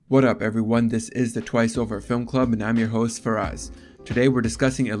What up, everyone? This is the Twice Over Film Club, and I'm your host, Faraz. Today we're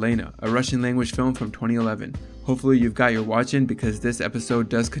discussing Elena, a Russian language film from 2011. Hopefully you've got your watch in because this episode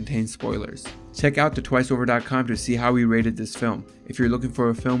does contain spoilers. Check out thetwiceover.com to see how we rated this film. If you're looking for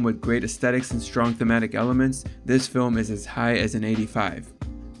a film with great aesthetics and strong thematic elements, this film is as high as an 85.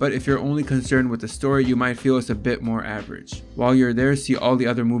 But if you're only concerned with the story, you might feel it's a bit more average. While you're there, see all the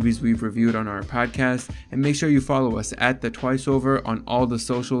other movies we've reviewed on our podcast, and make sure you follow us at The Twice Over on all the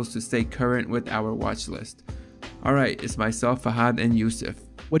socials to stay current with our watch list. Alright, it's myself, Fahad, and Yusuf.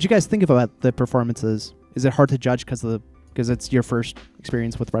 What do you guys think about the performances? Is it hard to judge because it's your first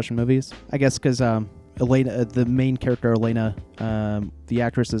experience with Russian movies? I guess because Elena, the main character Elena, the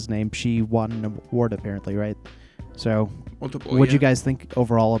actress's name, she won an award apparently, right? So, what do you guys think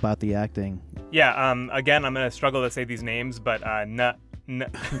overall about the acting? Yeah, again, I'm going to struggle to say these names, but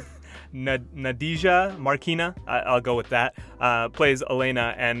Nadija Markina, I'll go with that, plays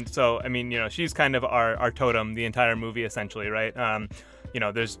Elena. And so, I mean, you know, she's kind of our totem the entire movie, essentially, right? You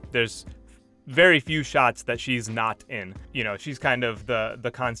know, there's very few shots that she's not in. You know, she's kind of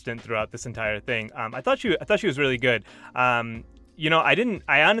the constant throughout this entire thing. I thought she was really good. You know,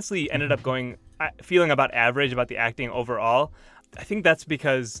 I honestly ended up feeling about average about the acting overall. I think that's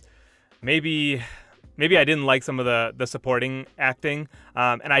because maybe I didn't like some of the supporting acting,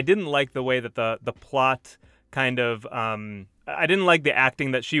 and I didn't like the way that the plot kind of I didn't like the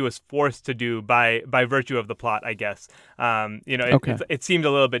acting that she was forced to do by virtue of the plot, I guess. You know, it seemed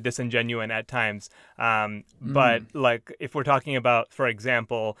a little bit disingenuous at times. But like, if we're talking about, for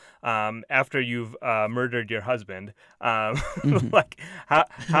example, after you've murdered your husband, like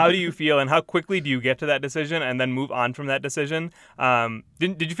how do you feel and how quickly do you get to that decision and then move on from that decision?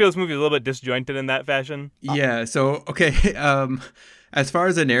 Did you feel this movie was a little bit disjointed in that fashion? Yeah. So okay. As far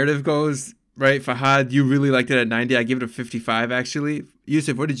as the narrative goes. Right, Fahad, you really liked it at 90. I give it a 55, actually.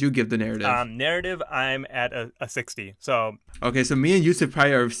 Yusuf, what did you give the narrative? Narrative, I'm at a 60. So okay, so me and Yusuf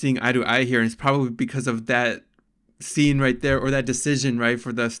probably are seeing eye to eye here, and it's probably because of that scene right there, or that decision, right,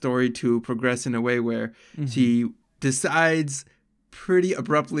 for the story to progress in a way where she decides pretty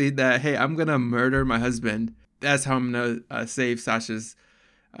abruptly that, hey, I'm going to murder my husband. That's how I'm going to save Sasha's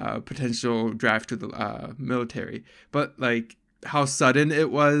potential draft to the military. But, like, how sudden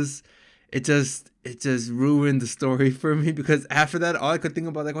it was... It just ruined the story for me, because after that, all I could think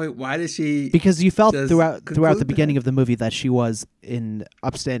about, like, wait, why did she? Because you felt throughout the beginning of the movie that she was an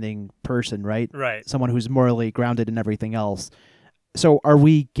upstanding person, right? Right. Someone who's morally grounded and everything else. So are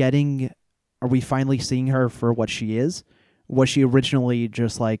we finally seeing her for what she is? Was she originally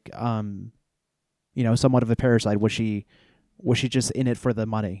just like, you know, somewhat of a parasite? Was she just in it for the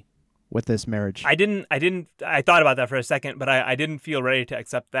money? With this marriage, I thought about that for a second, but I didn't feel ready to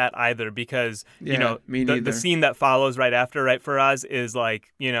accept that either, because you know the scene that follows right after, right, for us is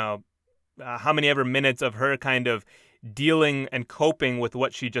like, you know, how many ever minutes of her kind of dealing and coping with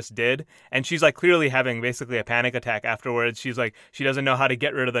what she just did, and she's like clearly having basically a panic attack afterwards. She's like, she doesn't know how to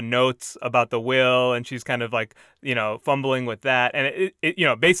get rid of the notes about the will, and she's kind of like, you know, fumbling with that, and it you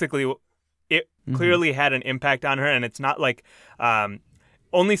know, basically it clearly had an impact on her, and it's not like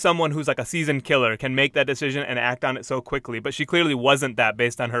only someone who's like a seasoned killer can make that decision and act on it so quickly. But she clearly wasn't that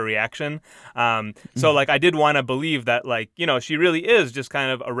based on her reaction. So like, I did want to believe that, like, you know, she really is just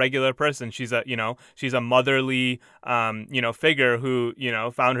kind of a regular person. She's a motherly, you know, figure who, you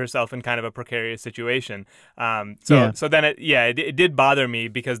know, found herself in kind of a precarious situation. So then it did bother me,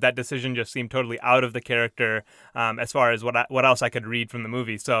 because that decision just seemed totally out of the character, as far as what else I could read from the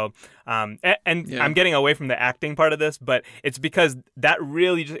movie. So, I'm getting away from the acting part of this, but it's because that really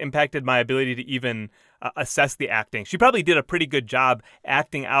just impacted my ability to even assess the acting. She probably did a pretty good job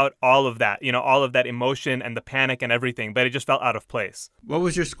acting out all of that, you know, all of that emotion and the panic and everything, but it just felt out of place. What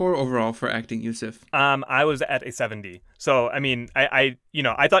was your score overall for acting, Yusuf? I was at a 70. So, I mean, I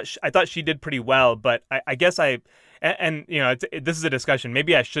thought she did pretty well, but I guess and you know, this is a discussion.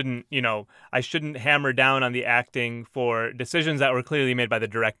 Maybe I shouldn't hammer down on the acting for decisions that were clearly made by the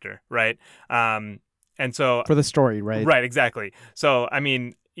director, right? And so for the story, right? Right, exactly. So, I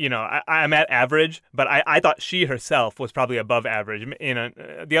mean, you know, I'm at average, but I thought she herself was probably above average. You know,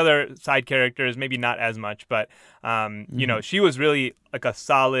 the other side characters, maybe not as much, but, you know, she was really like a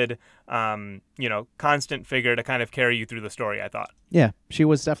solid, you know, constant figure to kind of carry you through the story, I thought. Yeah, she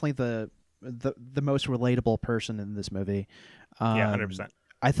was definitely the most relatable person in this movie. Yeah, 100%.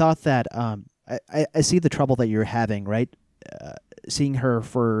 I thought that I see the trouble that you're having, right? Seeing her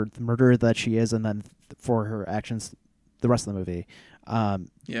for the murderer that she is, and then for her actions the rest of the movie.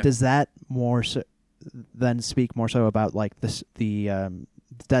 Does that more so then speak more so about like the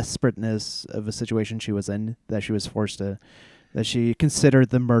desperateness of a situation she was in, that she was forced to That she considered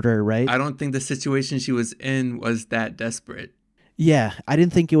the murder, right? I don't think the situation she was in was that desperate. Yeah, I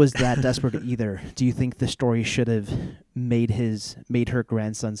didn't think it was that desperate either. Do you think the story should have made her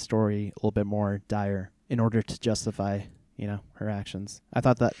grandson's story a little bit more dire in order to justify, her actions? I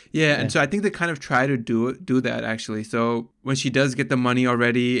thought that. Yeah, and so I think they kind of try to do that actually. So when she does get the money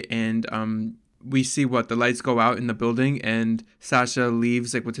already, and we see the lights go out in the building, and Sasha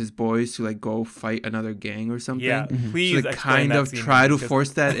leaves with his boys to go fight another gang or something. Yeah, please. So they kind of try to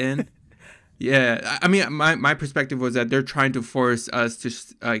force that in. Yeah, I mean, my perspective was that they're trying to force us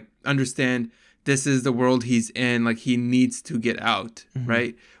to understand this is the world he's in. He needs to get out,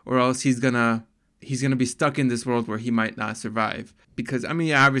 right? Or else he's gonna be stuck in this world where he might not survive. Because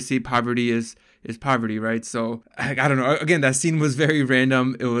obviously poverty is poverty, right? So I don't know. Again, that scene was very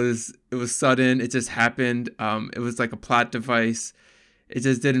random. It was sudden. It just happened. It was like a plot device. It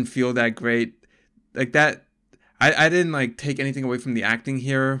just didn't feel that great. That. I didn't take anything away from the acting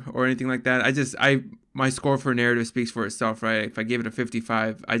here or anything like that. My score for narrative speaks for itself, right? If I gave it a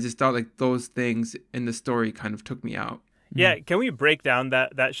 55, I just thought those things in the story kind of took me out. Yeah, can we break down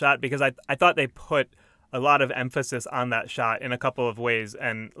that shot? Because I thought they put a lot of emphasis on that shot in a couple of ways.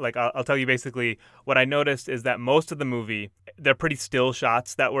 And I'll tell you basically what I noticed is that most of the movie, they're pretty still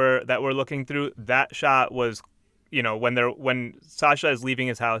shots that we're looking through. That shot was, when Sasha is leaving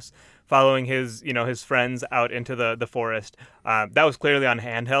his house, following his friends out into the forest, that was clearly on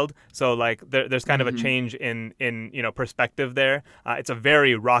handheld. So there's kind of a change in perspective there. It's a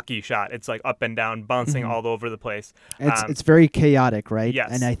very rocky shot. It's up and down, bouncing all over the place. It's very chaotic, right?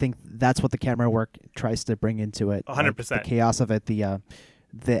 Yes. And I think that's what the camera work tries to bring into it. 100%. The chaos of it,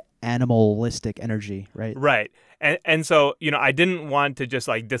 the animalistic energy, right? Right. And so, I didn't want to just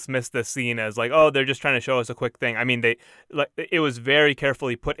dismiss this scene as oh, they're just trying to show us a quick thing. I mean, it was very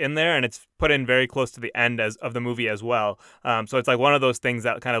carefully put in there, and it's put in very close to the end of the movie as well. So it's one of those things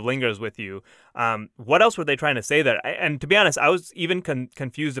that kind of lingers with you. What else were they trying to say there? And to be honest, I was even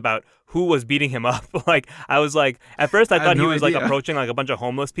confused about who was beating him up. I was at first I thought he was approaching a bunch of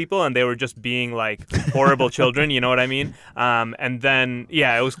homeless people, and they were just being horrible children. You know what I mean? And then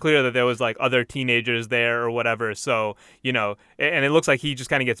it was clear that there was other teenagers there or whatever. So and it looks like he just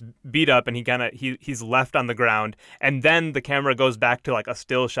kind of gets beat up, and he's left on the ground, and then the camera goes back to a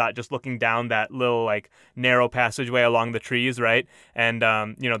still shot, just looking down that little narrow passageway along the trees, right? And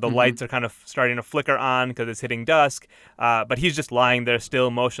the lights are kind of starting to flicker on because it's hitting dusk, but he's just lying there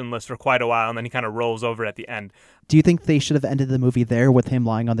still motionless for quite a while, and then he kind of rolls over at the end. Do you think they should have ended the movie there with him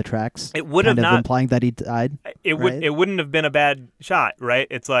lying on the tracks? It would have not implying that he died. It wouldn't have been a bad shot, right?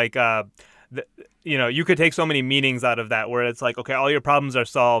 It's you could take so many meanings out of that, where it's okay, all your problems are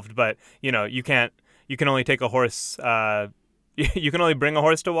solved, but you can only take a horse. You can only bring a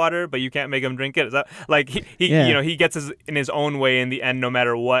horse to water, but you can't make him drink it. Is that he gets in his own way in the end, no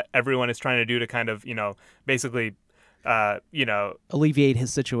matter what everyone is trying to do to kind of basically alleviate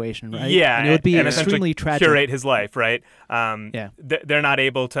his situation, right? Yeah, and it would be and extremely tragic. Curate his life, right? They're not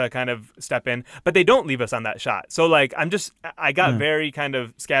able to kind of step in, but they don't leave us on that shot. So I got very kind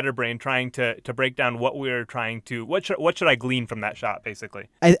of scatterbrained trying to break down what we're trying to. What should I glean from that shot, basically?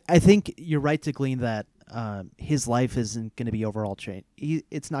 I think you're right to glean that his life isn't going to be overall changed.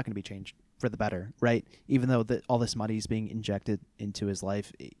 It's not going to be changed for the better, right? Even though all this money is being injected into his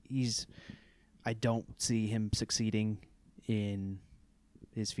life, I don't see him succeeding in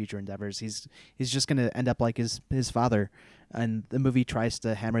his future endeavors. He's just going to end up like his father. And the movie tries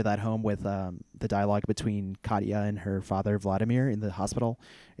to hammer that home with the dialogue between Katya and her father, Vladimir, in the hospital.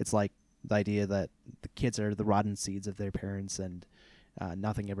 It's the idea that the kids are the rotten seeds of their parents, and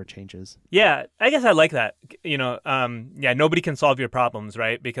nothing ever changes. Yeah, I guess I like that. Nobody can solve your problems,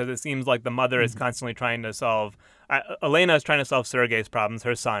 right? Because it seems like the mother is constantly trying to solve. Elena is trying to solve Sergei's problems,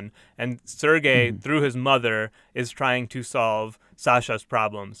 her son, and Sergei, through his mother, is trying to solve Sasha's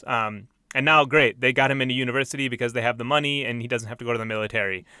problems. And now, great, they got him into university because they have the money, and he doesn't have to go to the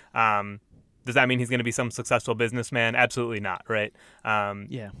military. Does that mean he's going to be some successful businessman? Absolutely not, right?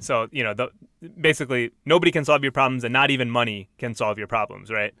 So basically, nobody can solve your problems, and not even money can solve your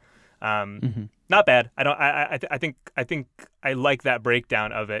problems, right? Not bad. I think I like that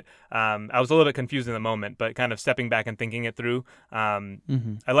breakdown of it. I was a little bit confused in the moment, but kind of stepping back and thinking it through, I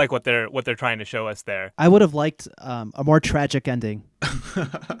like what they're trying to show us there. I would have liked a more tragic ending.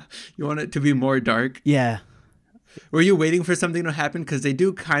 You want it to be more dark? Yeah. Were you waiting for something to happen? Because they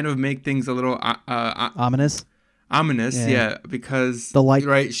do kind of make things a little ominous. Ominous, yeah, because the light,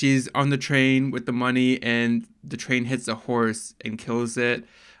 right? She's on the train with the money, and the train hits a horse and kills it.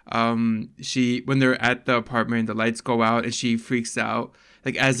 When they're at the apartment, the lights go out, and she freaks out,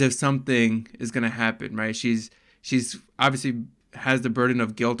 like as if something is gonna happen, right? She's obviously has the burden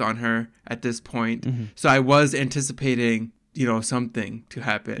of guilt on her at this point. So I was anticipating, something to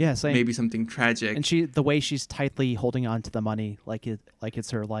happen. Yeah, same. Maybe something tragic. And the way she's tightly holding on to the money, like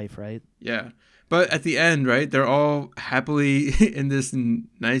it's her life, right? Yeah. But at the end, right, they're all happily in this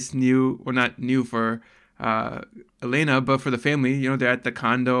nice new, well, not new for Elena, but for the family. They're at the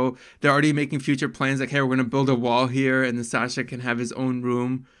condo. They're already making future plans, like, hey, we're going to build a wall here, and then Sasha can have his own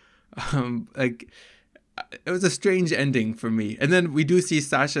room. It was a strange ending for me. And then we do see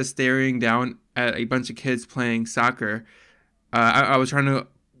Sasha staring down at a bunch of kids playing soccer. I was trying to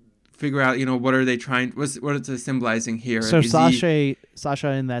figure out, what are they trying? What is it symbolizing here? So Sasha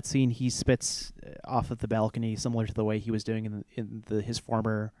in that scene, he spits off of the balcony, similar to the way he was doing in his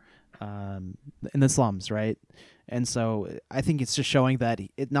former in the slums, right? And so I think it's just showing that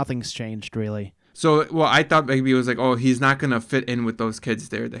nothing's changed really. So, well, I thought maybe it was like, oh, he's not gonna fit in with those kids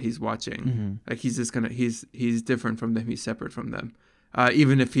there that he's watching. Like he's just he's different from them. He's separate from them,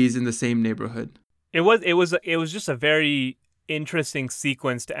 even if he's in the same neighborhood. It was just a very interesting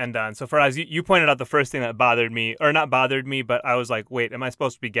sequence to end on. So Faraz, you pointed out the first thing that bothered me, or not bothered me, but I was like, wait, am I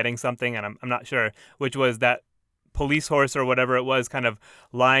supposed to be getting something? And I'm not sure, which was that police horse or whatever it was kind of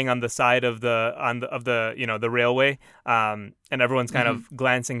lying on the side of the railway, and everyone's kind of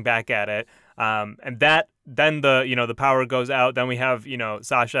glancing back at it. And that then the power goes out. Then we have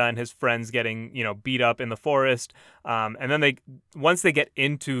Sasha and his friends getting beat up in the forest. And then once they get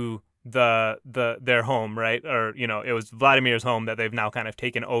into their home, right, or it was Vladimir's home that they've now kind of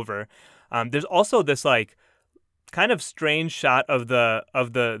taken over. There's also this like kind of strange shot of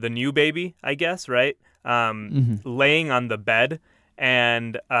the new baby, I guess, right, laying on the bed,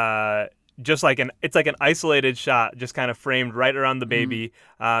 and just like it's like an isolated shot, just kind of framed right around the baby.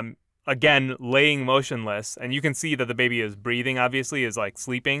 Again, laying motionless, and you can see that the baby is breathing, obviously, is like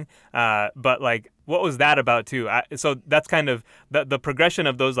sleeping. But like, what was that about too? So that's kind of the progression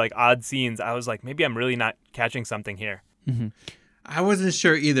of those like odd scenes. I was like, maybe I'm really not catching something here. I wasn't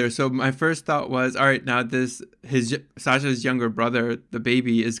sure either. So my first thought was, all right, now Sasha's younger brother, the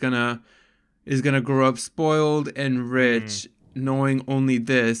baby, is gonna grow up spoiled and rich, knowing only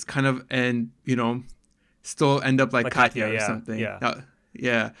this kind of, and still end up like Katya or something.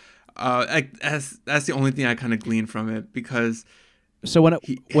 Yeah. That's the only thing I kind of gleaned from it, because so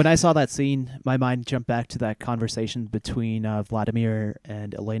when I saw that scene, my mind jumped back to that conversation between Vladimir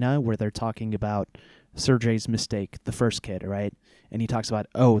and Elena, where they're talking about Sergei's mistake, the first kid, right? And he talks about,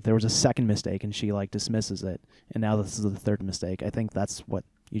 oh, there was a second mistake, and she like dismisses it, and now this is the third mistake. I think that's what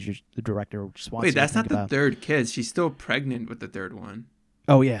the director just wants. Wait, that's not the third kid. She's still pregnant with the third one.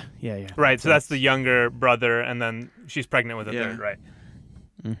 Oh yeah. Right. So that's the younger brother, and then she's pregnant with the third, right?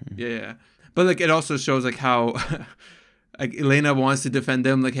 Yeah, but like it also shows like how like Elena wants to defend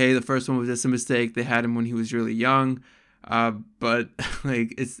them, like, hey, the first one was just a mistake, they had him when he was really young, but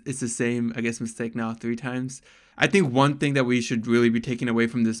like it's the same, I guess, mistake now 3 times. I think one thing that we should really be taking away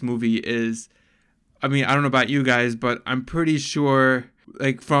from this movie is, I mean, I don't know about you guys, but I'm pretty sure,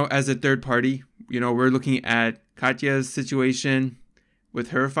 like, as a third party, we're looking at Katya's situation with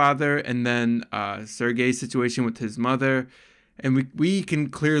her father, and then Sergei's situation with his mother. And we can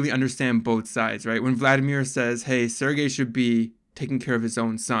clearly understand both sides, right? When Vladimir says, hey, Sergei should be taking care of his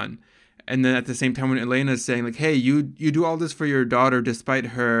own son. And then at the same time, when Elena is saying, like, hey, you do all this for your daughter despite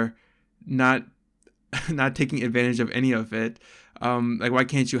her not taking advantage of any of it. Like, why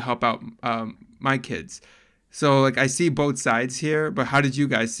can't you help out my kids? So, like, I see both sides here, but how did you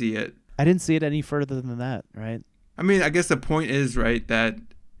guys see it? I didn't see it any further than that, right? I mean, I guess the point is, right, that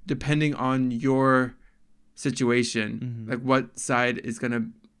depending on your situation, like what side is going to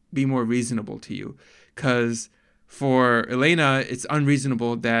be more reasonable to you, because for Elena it's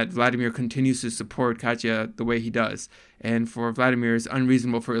unreasonable that Vladimir continues to support Katya the way he does, and for Vladimir it's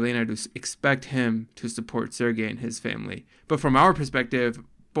unreasonable for Elena to expect him to support Sergei and his family. But from our perspective,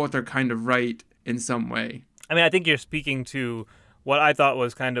 both are kind of right in some way. I mean, I think you're speaking to what I thought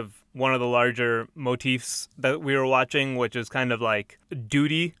was kind of one of the larger motifs that we were watching, which is kind of like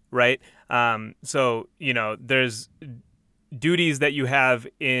duty, right? So, there's duties that you have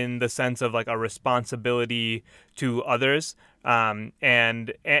in the sense of like a responsibility to others, and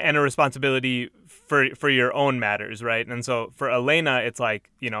a responsibility for your own matters, right? And so for Elena, it's like,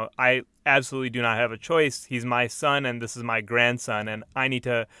 I absolutely do not have a choice. He's my son, and this is my grandson, and I need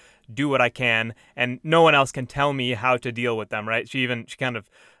to do what I can, and no one else can tell me how to deal with them, right? She kind of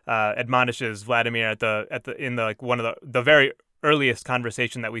admonishes Vladimir in one of the very earliest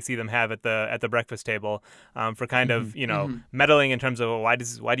conversation that we see them have at the breakfast table, for kind of meddling in terms of, why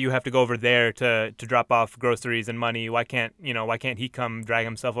do you have to go over there to drop off groceries and money? Why can't he come drag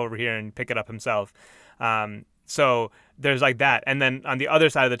himself over here and pick it up himself? So there's like that. And then on the other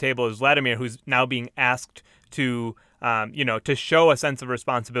side of the table is Vladimir, who's now being asked to, to show a sense of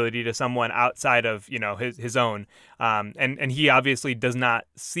responsibility to someone outside of, his own. And he obviously does not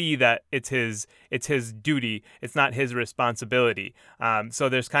see that it's his duty. It's not his responsibility. So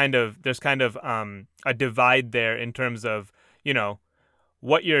there's kind of a divide there in terms of,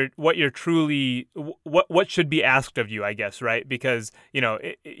 what should be asked of you, I guess, right? Because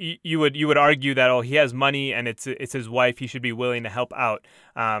you would argue that he has money and it's his wife, he should be willing to help out,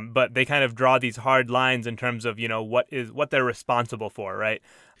 but they kind of draw these hard lines in terms of what they're responsible for, right?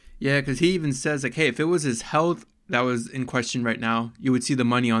 Yeah, because he even says like, hey, if it was his health that was in question right now, you would see the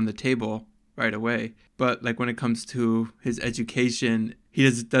money on the table right away. But like when it comes to his education, he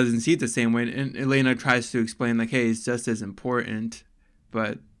doesn't see it the same way, and Elena tries to explain like, hey, it's just as important.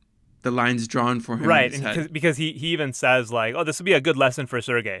 But the line's drawn for him. Right, and because he even says like, oh, this would be a good lesson for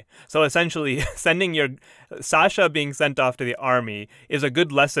Sergei. So essentially, Sasha being sent off to the army is a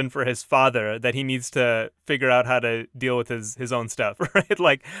good lesson for his father that he needs to figure out how to deal with his own stuff, right?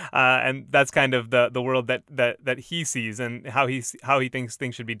 Like, and that's kind of the world that he sees and how he thinks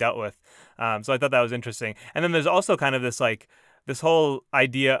things should be dealt with. So I thought that was interesting. And then there's also kind of this whole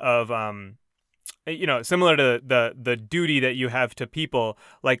idea of similar to the duty that you have to people,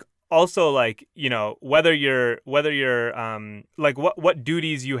 like also like, whether you're like what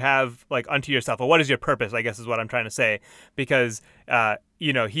duties you have like unto yourself, or what is your purpose, I guess is what I'm trying to say. Because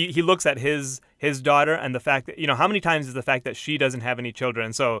he looks at his daughter and the fact that, how many times is the fact that she doesn't have any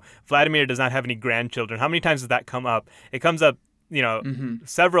children, so Vladimir does not have any grandchildren, how many times does that come up? It comes up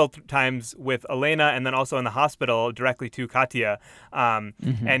several times with Elena, and then also in the hospital directly to Katya, and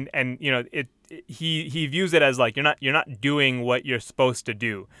he views it as like you're not doing what you're supposed to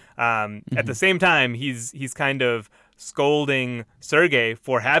do. At the same time, he's kind of scolding Sergei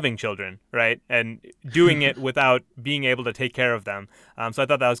for having children, right, and doing it without being able to take care of them. So I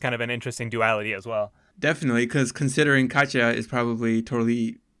thought that was kind of an interesting duality as well. Definitely, because considering Katya is probably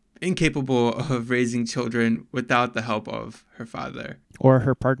totally incapable of raising children without the help of her father or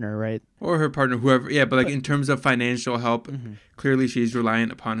her partner, right? Or her partner, whoever. Yeah, but like in terms of financial help, clearly she's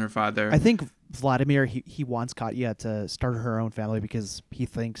reliant upon her father. I think Vladimir, he wants Katya to start her own family because he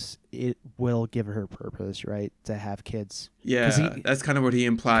thinks it will give her purpose, right, to have kids. Yeah, that's kind of what he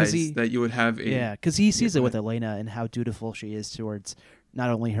implies, that you would have a... Yeah, because he sees it with Elena and how dutiful she is towards not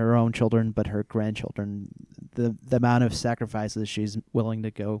only her own children, but her grandchildren. The amount of sacrifices she's willing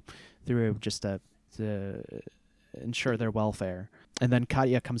to go through just to ensure their welfare. And then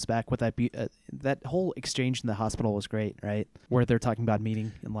Katya comes back with that whole exchange in the hospital was great, right? Where they're talking about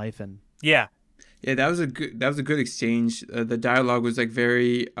meaning in life and... Yeah, that was a good exchange. The dialogue was like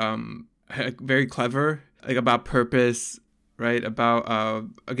very clever, like about purpose, right? About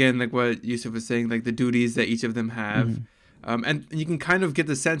again, like what Yusuf was saying, like the duties that each of them have. And you can kind of get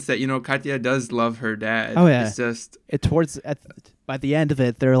the sense that, Katya does love her dad. Oh yeah, it's just by the end of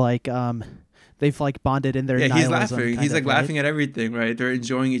it, they're like they've like bonded in their nihilism. He's laughing. He's like laughing at everything, right? They're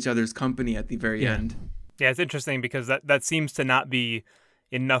enjoying each other's company at the very end. Yeah, it's interesting because that seems to not be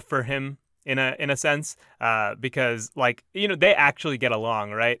enough for him in a sense, because like they actually get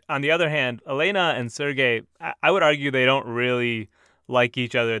along, right? On the other hand, Elena and Sergei, I would argue they don't really like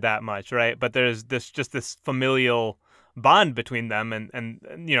each other that much, right? But there's this familial bond between them, and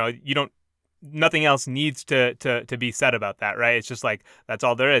nothing else needs to be said about that, right? It's just like that's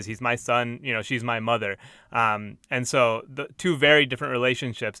all there is. He's my son, she's my mother, and so the two very different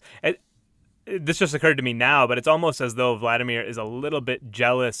relationships. This just occurred to me now, but it's almost as though Vladimir is a little bit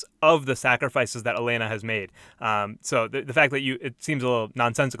jealous of the sacrifices that Elena has made. So the fact that it seems a little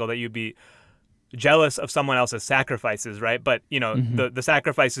nonsensical that you'd be jealous of someone else's sacrifices, right? But the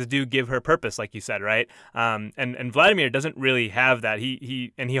sacrifices do give her purpose, like you said, right? And Vladimir doesn't really have that.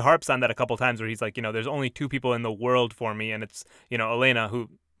 He harps on that a couple times where he's like, there's only two people in the world for me, and it's Elena, who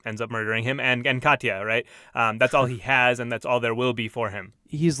ends up murdering him, and Katya, right? That's all he has, and that's all there will be for him.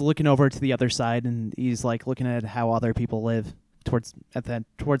 He's looking over to the other side, and he's like looking at how other people live towards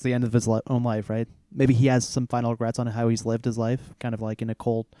the end of his own life, right? Maybe he has some final regrets on how he's lived his life, kind of like in a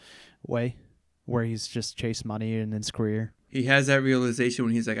cold way, where he's just chased money in his career. He has that realization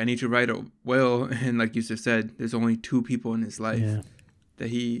when he's like, I need to write a will, and like Yusuf said, there's only two people in his life that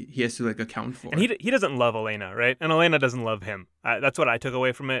he has to like account for. And he doesn't love Elena, right? And Elena doesn't love him. That's what I took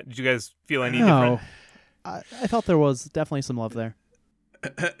away from it. Did you guys feel any different? I thought there was definitely some love there.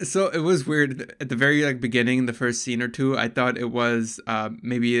 So it was weird at the very beginning, the first scene or two. I thought it was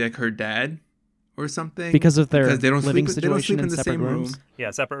maybe like her dad or something, because of their they don't living sleep, situation they don't sleep in the separate same rooms. room. Yeah,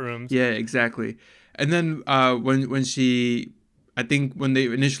 separate rooms. Yeah, exactly. And then when she, I think when they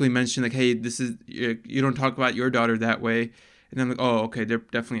initially mentioned like, hey, this is, you don't talk about your daughter that way. And I'm like, oh, okay, they're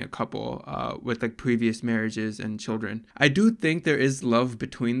definitely a couple with like previous marriages and children. I do think there is love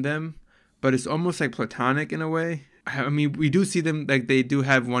between them, but it's almost like platonic in a way. I mean, we do see them, like they do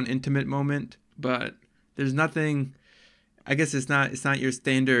have one intimate moment, but there's nothing, I guess it's not your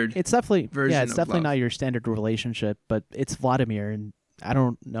standard It's definitely, version yeah, it's of definitely love. not your standard relationship, but it's Vladimir, and I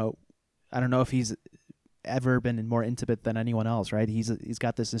don't know if he's ever been more intimate than anyone else, right? He's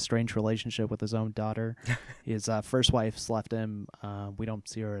got this estranged relationship with his own daughter. His first wife's left him. We don't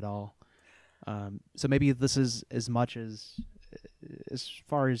see her at all. So maybe this is as much as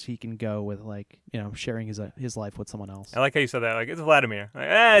far as he can go with, like, sharing his life with someone else. I like how you said that. Like, it's Vladimir. Like,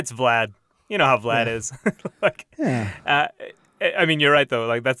 it's Vlad. You know how Vlad is. Like, yeah. I mean, you're right though.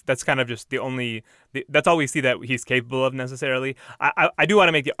 Like that's kind of just that's all we see that he's capable of necessarily. I do want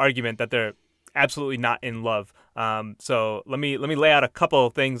to make the argument that they're absolutely not in love. So let me lay out a couple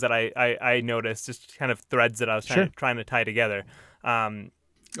of things that I noticed, just kind of threads that I was trying to tie together.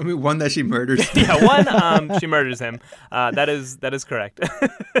 I mean, one that she murders. Yeah, one, she murders him. That is correct.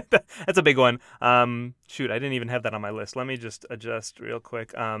 That's a big one. Shoot, I didn't even have that on my list. Let me just adjust real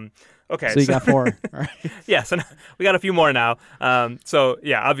quick. Okay. So you got 4. All right. Yeah, so we got a few more now. So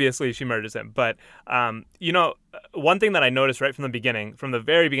yeah, obviously she murders him. But one thing that I noticed right from the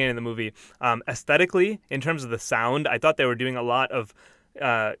very beginning of the movie, aesthetically, in terms of the sound, I thought they were doing a lot of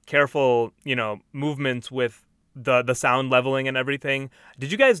careful, movements with the sound leveling and everything.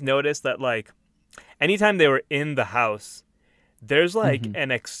 Did you guys notice that, like, anytime they were in the house, there's like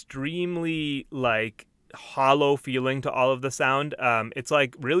an extremely like hollow feeling to all of the sound? It's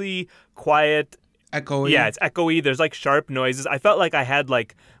like really quiet, echoey. Yeah, it's echoey. There's like sharp noises. I felt like I had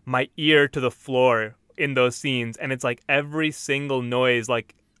like my ear to the floor in those scenes, and it's like every single noise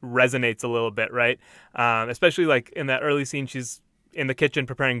like resonates a little bit, right? Especially like in that early scene, she's in the kitchen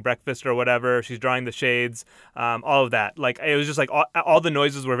preparing breakfast or whatever. She's drawing the shades, all of that. Like, it was just like all the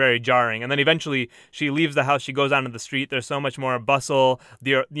noises were very jarring. And then eventually she leaves the house. She goes out into the street. There's so much more bustle.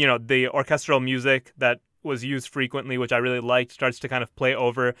 The orchestral music that was used frequently, which I really liked, starts to kind of play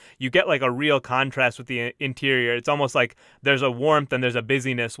over. You get like a real contrast with the interior. It's almost like there's a warmth and there's a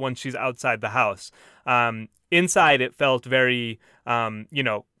busyness once she's outside the house. Inside, it felt very,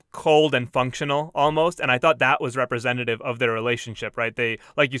 cold and functional almost, and I thought that was representative of their relationship, right? They,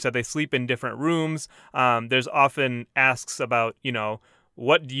 like you said, they sleep in different rooms. There's often asks about,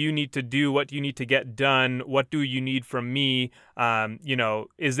 what do you need to do? What do you need to get done? What do you need from me?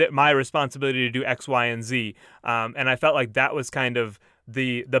 Is it my responsibility to do X, Y, and Z? And I felt like that was kind of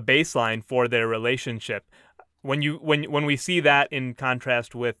the baseline for their relationship. When we see that in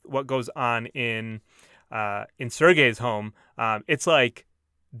contrast with what goes on in Sergei's home, it's like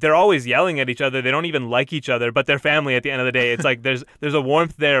they're always yelling at each other. They don't even like each other, but they're family at the end of the day. It's like there's a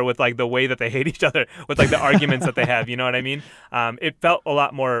warmth there with like the way that they hate each other, with like the arguments that they have. You know what I mean? It felt a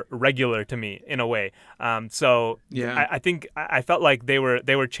lot more regular to me in a way. So yeah, I think I felt like they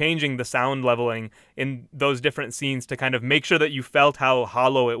were changing the sound leveling in those different scenes to kind of make sure that you felt how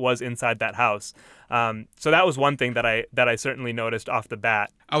hollow it was inside that house. So that was one thing that I certainly noticed off the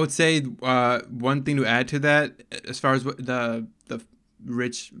bat. I would say one thing to add to that, as far as the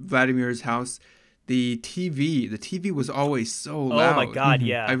rich Vladimir's house, the TV was always so loud. Oh my God,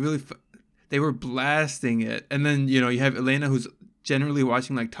 yeah. They were blasting it. And then, you have Elena, who's generally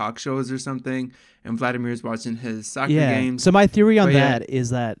watching like talk shows or something, and Vladimir's watching his soccer games. So my theory on that is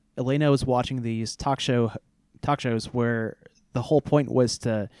that Elena was watching these talk shows where the whole point was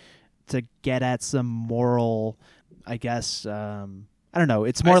to get at some moral, I guess, I don't know.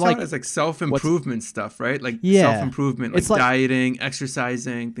 It's more like it's like self-improvement stuff, right? Like self-improvement, like dieting,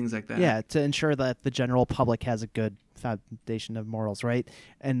 exercising, things like that. Yeah, to ensure that the general public has a good foundation of morals, right?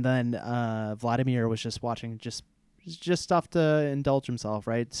 And then Vladimir was just watching just stuff to indulge himself,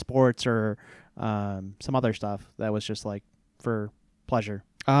 right? Sports or some other stuff that was just like for pleasure.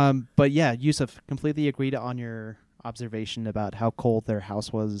 But yeah, Yusuf, completely agreed on your observation about how cold their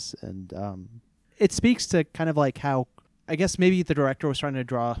house was, and it speaks to kind of like how, I guess maybe the director was trying to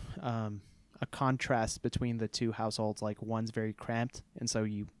draw a contrast between the two households. Like, one's very cramped, and so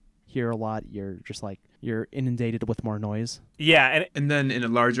you hear a lot. You're inundated with more noise. Yeah, and then in a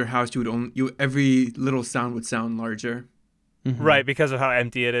larger house, every little sound would sound larger. Mm-hmm. Right, because of how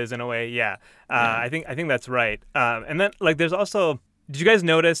empty it is in a way. Yeah, I think that's right. And then like there's also, did you guys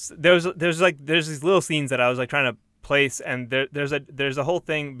notice there's these little scenes that I was like trying to place, and there's a whole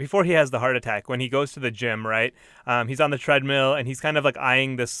thing before he has the heart attack when he goes to the gym, right? He's on the treadmill and he's kind of like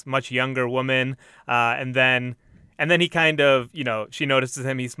eyeing this much younger woman, and then And then he kind of, she notices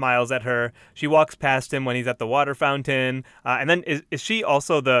him. He smiles at her. She walks past him when he's at the water fountain. And then is she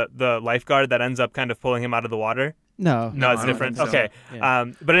also the lifeguard that ends up kind of pulling him out of the water? No, it's different. So. Okay. Yeah.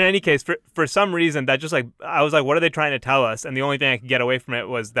 But in any case, for some reason, that just I was like, what are they trying to tell us? And the only thing I could get away from it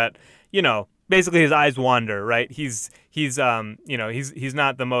was that, basically his eyes wander, right? He's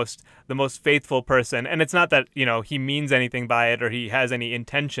not the most faithful person, and it's not that he means anything by it or he has any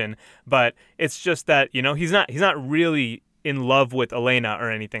intention, but it's just that he's not really in love with Elena or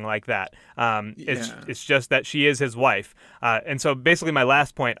anything like that. It's just that she is his wife, and so basically my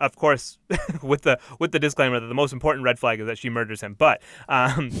last point, of course, with the disclaimer that the most important red flag is that she murders him. But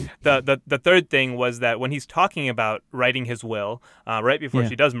the third thing was that when he's talking about writing his will, right before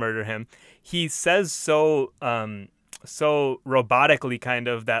she does murder him, he says so robotically, kind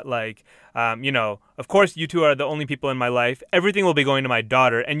of, that of course you two are the only people in my life. Everything will be going to my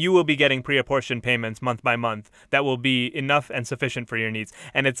daughter, and you will be getting pre-apportioned payments month by month that will be enough and sufficient for your needs.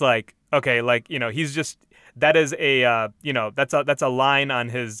 And it's like, okay, he's just, that is a that's a line on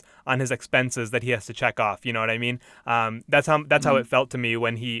his expenses that he has to check off. You know what I mean? That's how it felt to me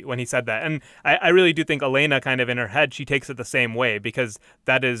when he said that. And I really do think Elena, kind of in her head, she takes it the same way, because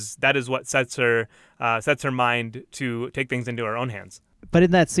that is what sets her mind to take things into her own hands. But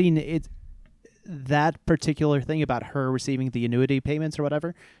in that scene, that particular thing about her receiving the annuity payments or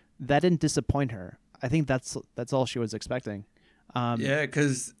whatever, that didn't disappoint her. I think that's all she was expecting.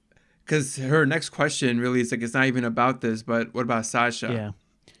 Because her next question really is it's not even about this, but what about Sasha? Yeah.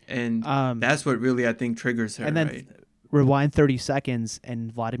 And that's what really, I think, triggers her, and then right? Rewind 30 seconds,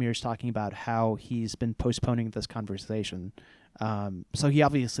 and Vladimir's talking about how he's been postponing this conversation. So he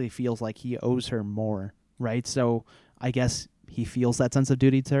obviously feels like he owes her more, right? So I guess he feels that sense of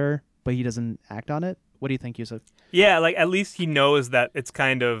duty to her, but he doesn't act on it. What do you think, Yusuf? Yeah, at least he knows that it's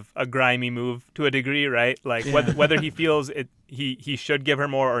kind of a grimy move to a degree, right? Whether he feels it, he should give her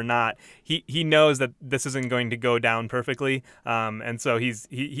more or not, he knows that this isn't going to go down perfectly, and so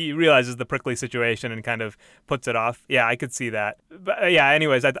he realizes the prickly situation and kind of puts it off. Yeah, I could see that. But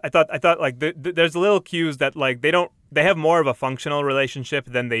anyways, I thought there's little cues that they have more of a functional relationship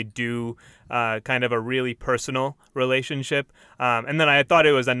than they do kind of a really personal relationship. And then I thought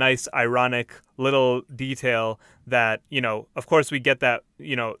it was a nice, ironic little detail that, of course we get that,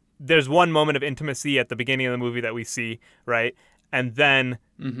 there's one moment of intimacy at the beginning of the movie that we see, right? And then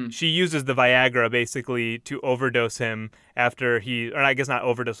she uses the Viagra basically to overdose him after or I guess not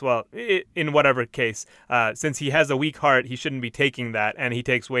overdose, well, in whatever case, since he has a weak heart, he shouldn't be taking that, and he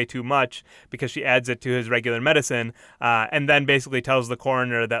takes way too much because she adds it to his regular medicine, and then basically tells the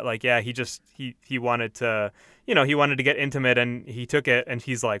coroner that he wanted to, he wanted to get intimate, and he took it, and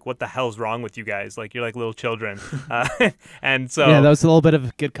he's like, what the hell's wrong with you guys? You're like little children. And so... Yeah, that was a little bit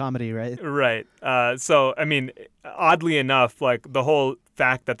of good comedy, right? Right. So, I mean, oddly enough, the whole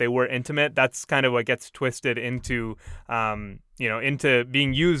fact that they were intimate, that's kind of what gets twisted into, into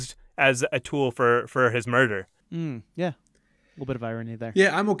being used as a tool for his murder. Yeah. A little bit of irony there.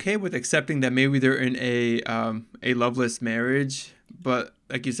 Yeah, I'm okay with accepting that maybe they're in a loveless marriage, but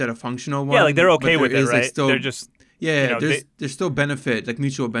like you said, a functional one. Yeah, they're okay with it, right? They're just... Yeah, there's still benefit,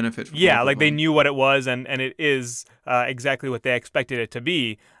 mutual benefit. Yeah, they knew what it was, and it is exactly what they expected it to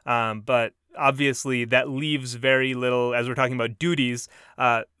be. But obviously, that leaves very little. As we're talking about duties,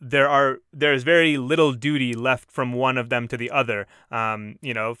 there's very little duty left from one of them to the other.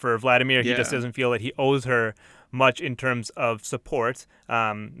 For Vladimir, he just doesn't feel that he owes her much in terms of support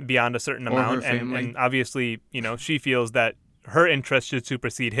beyond a certain amount, and obviously, she feels that her interest should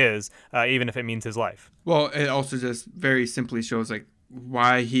supersede his, even if it means his life. Well, it also just very simply shows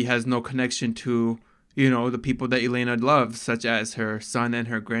why he has no connection to, the people that Elena loves, such as her son and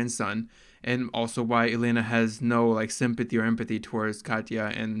her grandson, and also why Elena has no sympathy or empathy towards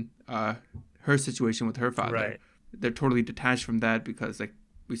Katya and her situation with her father. Right. They're totally detached from that because, like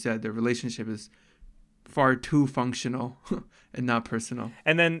we said, their relationship is far too functional and not personal.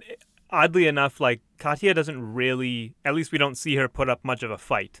 And then, oddly enough, Katya doesn't really, at least we don't see her put up much of a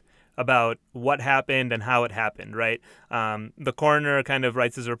fight about what happened and how it happened, right? The coroner kind of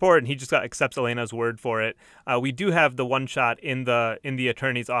writes his report, and he just accepts Elena's word for it. We do have the one shot in the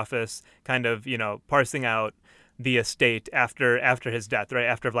attorney's office, kind of parsing out the estate after his death, right?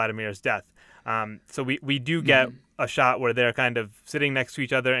 After Vladimir's death. So we do get a shot where they're kind of sitting next to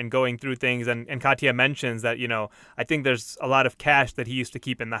each other and going through things. And Katya mentions that, I think there's a lot of cash that he used to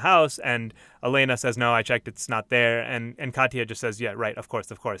keep in the house. And Elena says, no, I checked, it's not there. And Katya just says, yeah, right, of course.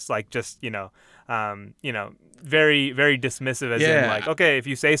 Very, very dismissive, as in okay, if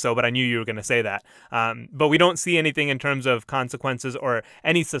you say so, but I knew you were going to say that. But we don't see anything in terms of consequences or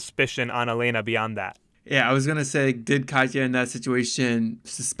any suspicion on Elena beyond that. Yeah, I was gonna say, did Katya in that situation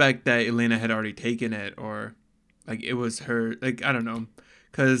suspect that Elena had already taken it, or like it was her? Like, I don't know,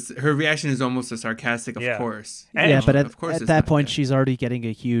 because her reaction is almost a sarcastic, of course. Yeah, but at that point, she's already getting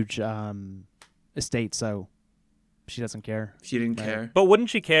a huge estate, so she doesn't care. She didn't care. But wouldn't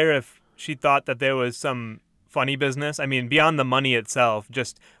she care if she thought that there was some funny business? I mean, beyond the money itself,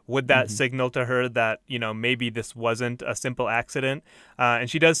 just would that signal to her that, maybe this wasn't a simple accident? And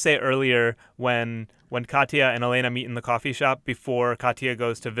she does say earlier when Katya and Elena meet in the coffee shop before Katya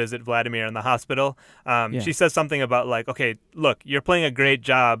goes to visit Vladimir in the hospital, she says something about like, okay, look, you're playing a great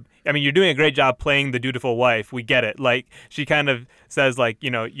job. I mean, you're doing a great job playing the dutiful wife. We get it. Like, she kind of says like,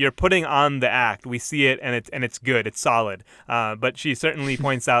 you're putting on the act. We see it, and it's good. It's solid. But she certainly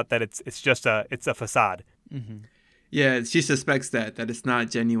points out that it's a facade. Mm-hmm. Yeah, she suspects that it's not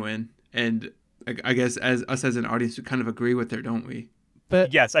genuine, and I guess as an audience, we kind of agree with her, don't we?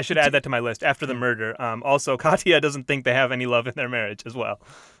 But yes, I should add that to my list after the murder. Also, Katya doesn't think they have any love in their marriage as well.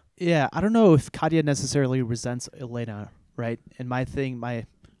 Yeah, I don't know if Katya necessarily resents Elena, right? And my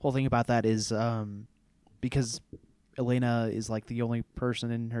whole thing about that is because Elena is like the only person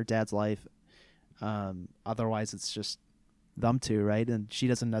in her dad's life. Otherwise, it's just them two, right? And she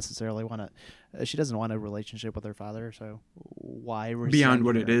doesn't necessarily want a relationship with her father, so why beyond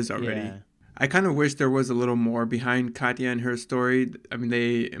what it is already? Yeah. I kind of wish there was a little more behind Katya and her story. I mean,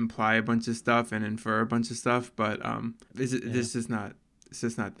 they imply a bunch of stuff and infer a bunch of stuff, but this is not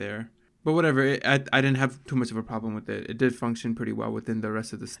there. But whatever, I didn't have too much of a problem with it. It did function pretty well within the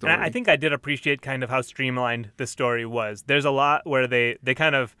rest of the story. And I think I did appreciate kind of how streamlined the story was. There's a lot where they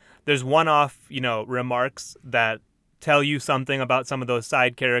kind of, there's one-off, remarks that tell you something about some of those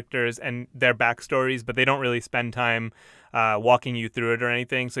side characters and their backstories, but they don't really spend time walking you through it or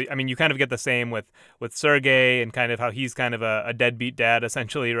anything. So, I mean, you kind of get the same with Sergei and kind of how he's kind of a deadbeat dad,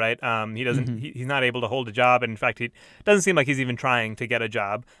 essentially, right? He doesn't, he's not able to hold a job. And in fact, he doesn't seem like he's even trying to get a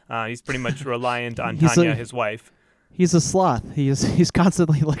job. He's pretty much reliant on Tanya, his wife. He's a sloth. He's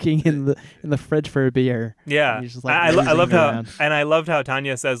constantly looking in the fridge for a beer. Yeah, just like I loved how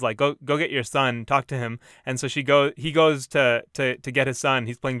Tanya says like go get your son, talk to him, and so he goes to get his son.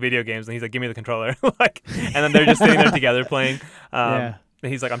 He's playing video games and he's like, give me the controller, like, and then they're just sitting there together playing. And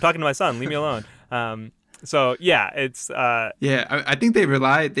he's like, I'm talking to my son, leave me alone. So yeah, it's I think they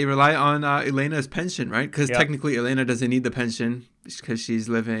rely on Elena's pension, right? Because technically Elena doesn't need the pension because she's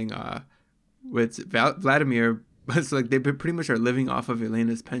living with Vladimir. It's like they pretty much are living off of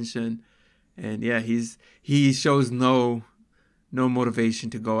Elena's pension, and he shows no motivation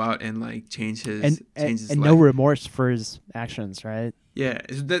to go out and like change his life. No remorse for his actions, right? Yeah,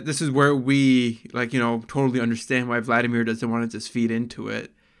 this is where we totally understand why Vladimir doesn't want to just feed into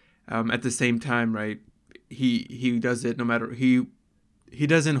it. At the same time, right? He does it no matter he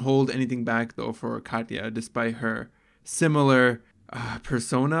doesn't hold anything back though for Katya, despite her similar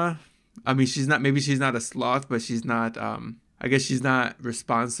persona. I mean, she's not a sloth, but she's not, I guess she's not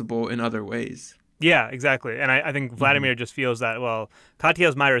responsible in other ways. Yeah, exactly. And I think Vladimir just feels that, well, Katya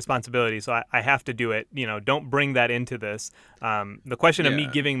is my responsibility, so I have to do it. Don't bring that into this. The question of me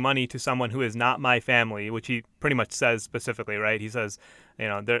giving money to someone who is not my family, which he pretty much says specifically, right? He says,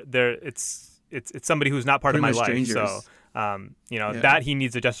 it's somebody who's not part pretty of my life. So, that he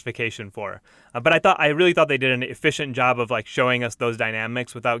needs a justification for. But I really thought they did an efficient job of like showing us those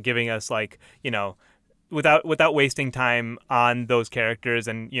dynamics without giving us like, without wasting time on those characters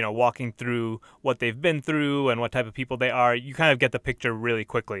and, walking through what they've been through and what type of people they are. You kind of get the picture really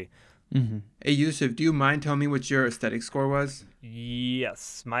quickly. Mm-hmm. Hey, Yusuf, do you mind telling me what your aesthetic score was?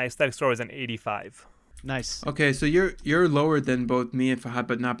 Yes, my aesthetic score was an 85. Nice. Okay, so you're lower than both me and Fahad,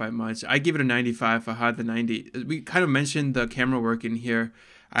 but not by much. I give it a 95, Fahad the 90. We kind of mentioned the camera work in here.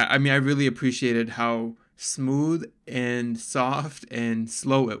 I mean, I really appreciated how smooth and soft and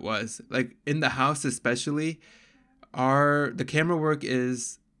slow it was. Like in the house especially, the camera work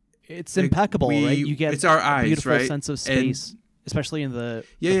is... It's impeccable, right? You get it's our eyes, beautiful right? sense of space, especially in the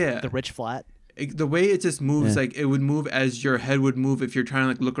rich flat. The way it just moves, like it would move as your head would move if you're trying to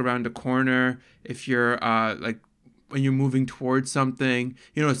like look around a corner, if you're like when you're moving towards something,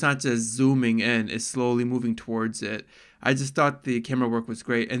 it's not just zooming in, it's slowly moving towards it. I just thought the camera work was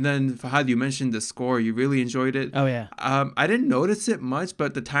great. And then Fahad, you mentioned the score. You really enjoyed it. Oh yeah. I didn't notice it much,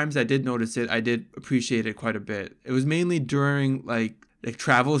 but the times I did notice it, I did appreciate it quite a bit. It was mainly during like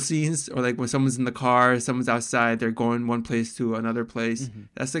travel scenes, or like when someone's in the car, someone's outside, they're going one place to another place. Mm-hmm.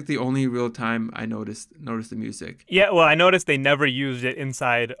 That's like the only real time I noticed the music. Yeah, well, I noticed they never used it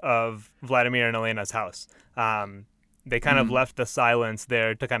inside of Vladimir and Elena's house. They kind of left the silence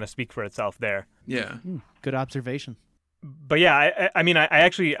there to kind of speak for itself there. Yeah. Good observation. but yeah, I mean, I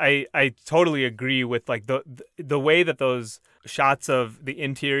actually totally agree with like the way that those shots of the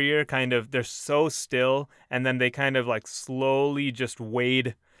interior kind of, they're so still, and then they kind of like slowly just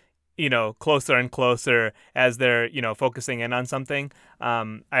wade, closer and closer as they're, focusing in on something.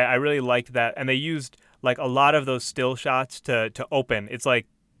 I really liked that, and they used like a lot of those still shots to open. It's like,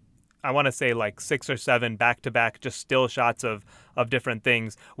 I want to say like 6 or 7 back-to-back just still shots of different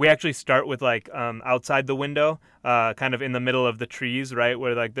things. We actually start with like outside the window, kind of in the middle of the trees, right,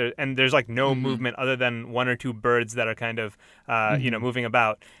 where like there's like no movement other than 1 or 2 birds that are kind of moving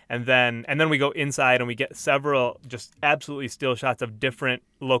about, and then we go inside and we get several just absolutely still shots of different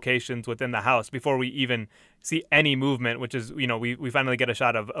locations within the house before we even see any movement, which is, we finally get a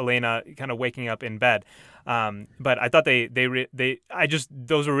shot of Elena kind of waking up in bed. But I thought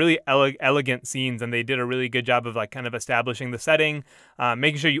those were really elegant scenes, and they did a really good job of like kind of establishing the setting,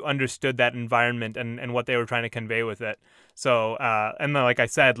 making sure you understood that environment and what they were trying to convey with it. So, and then, like I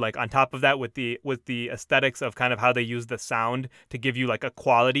said, like on top of that, with the aesthetics of kind of how they use the sound to give you like a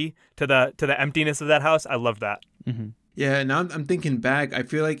quality to the emptiness of that house, I love that. Mm-hmm. Yeah, now I'm thinking back. I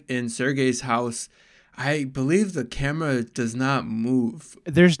feel like in Sergei's house, I believe the camera does not move.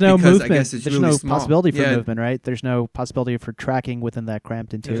 There's no movement. I guess it's There's really no small. possibility for movement, right? There's no possibility for tracking within that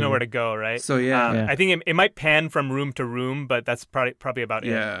cramped interior. There's nowhere to go, right? So yeah. I think it might pan from room to room, but that's probably about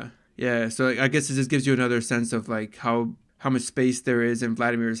it. Yeah. So I guess it just gives you another sense of like how much space there is in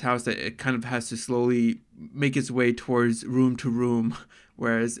Vladimir's house, that it kind of has to slowly make its way towards room to room,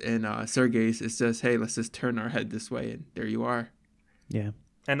 whereas in Sergei's, it's just, hey, let's just turn our head this way, and there you are. Yeah.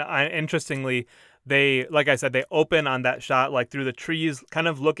 And interestingly, they, like I said, they open on that shot like through the trees, kind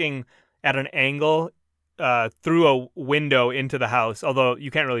of looking at an angle through a window into the house, although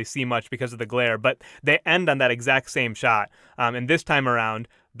you can't really see much because of the glare, but they end on that exact same shot. And this time around,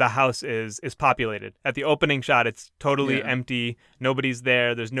 the house is populated. At the opening shot, it's totally empty. Nobody's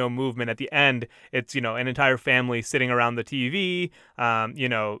there. There's no movement. At the end, it's, an entire family sitting around the TV.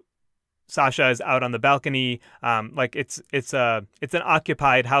 Sasha is out on the balcony. Like it's an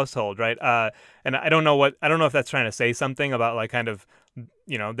occupied household, right? And I don't know if that's trying to say something about like kind of,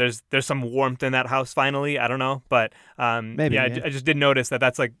 there's some warmth in that house finally. I don't know, but maybe. I just did notice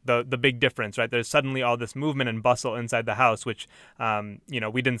that's like the big difference, right? There's suddenly all this movement and bustle inside the house, which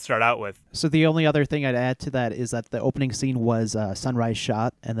we didn't start out with. So the only other thing I'd add to that is that the opening scene was a sunrise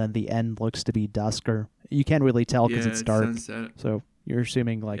shot, and then the end looks to be dusk, or you can't really tell because it's dark. Sunset. So you're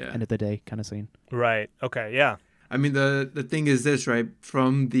assuming like end of the day kind of scene. Right. Okay. Yeah. I mean, the thing is this, right?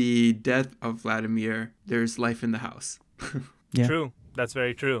 From the death of Vladimir, there's life in the house. Yeah. True. That's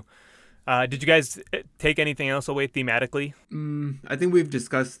very true. Did you guys take anything else away thematically? I think we've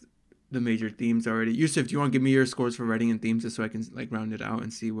discussed the major themes already. Yusuf, do you want to give me your scores for writing and themes just so I can like round it out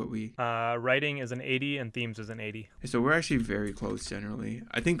and see what we... Writing is an 80 and themes is an 80. So we're actually very close generally.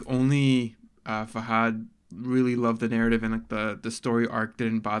 I think only Fahad really loved the narrative, and like the story arc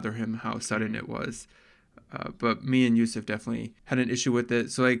didn't bother him how sudden it was. But me and Yusuf definitely had an issue with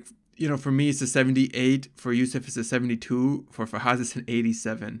it. So like, for me it's a 78, for Yusuf it's a 72, for Fahad it's an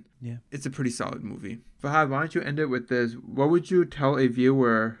 87. Yeah. It's a pretty solid movie. Fahad, why don't you end it with this? What would you tell a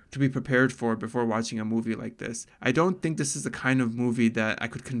viewer to be prepared for before watching a movie like this? I don't think this is the kind of movie that I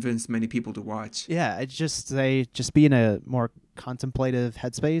could convince many people to watch. Yeah, I'd just say be in a more contemplative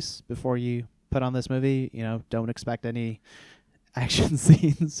headspace before you put on this movie. Don't expect any action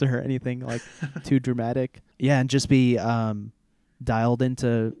scenes or anything like too dramatic. Yeah, and just be dialed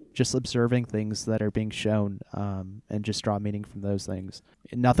into just observing things that are being shown, and just draw meaning from those things.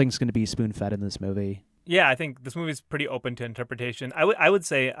 Nothing's going to be spoon-fed in this movie. Yeah, I think this movie is pretty open to interpretation. I would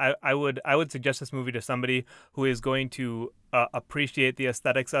say I would suggest this movie to somebody who is going to appreciate the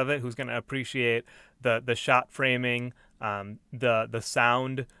aesthetics of it, who's going to appreciate the shot framing, the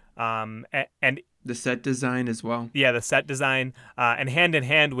sound, and the set design as well. Yeah, the set design, and hand in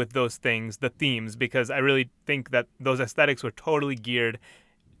hand with those things, the themes, because I really think that those aesthetics were totally geared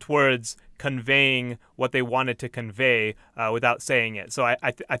towards conveying what they wanted to convey without saying it. So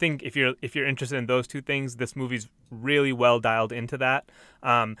I think if you're interested in those two things, this movie's really well dialed into that.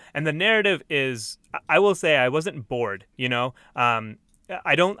 And the narrative is, I will say, I wasn't bored.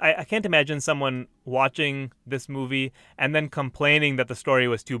 I can't imagine someone watching this movie and then complaining that the story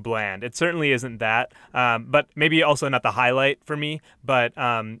was too bland. It certainly isn't that, but maybe also not the highlight for me. But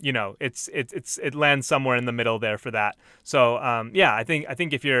it lands somewhere in the middle there for that. So I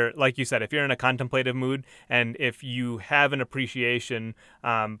think if you're, like you said, if you're in a contemplative mood and if you have an appreciation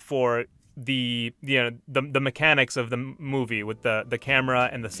for the mechanics of the movie with the camera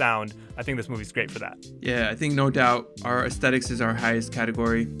and the sound, I think this movie's great for that. Yeah, I think no doubt our aesthetics is our highest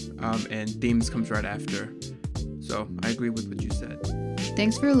category, and themes comes right after. So I agree with what you said.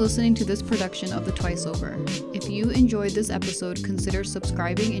 Thanks for listening to this production of The Twice Over. If you enjoyed this episode, consider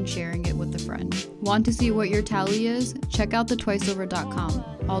subscribing and sharing it with a friend. Want to see what your tally is? Check out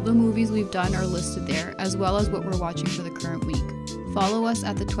thetwiceover.com. All the movies we've done are listed there, as well as what we're watching for the current week. Follow us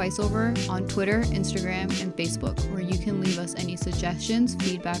at The Twice Over on Twitter, Instagram, and Facebook, where you can leave us any suggestions,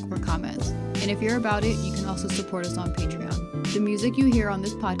 feedback, or comments. And if you're about it, you can also support us on Patreon. The music you hear on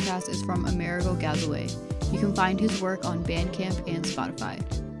this podcast is from Amerigo Gazaway. You can find his work on Bandcamp and Spotify.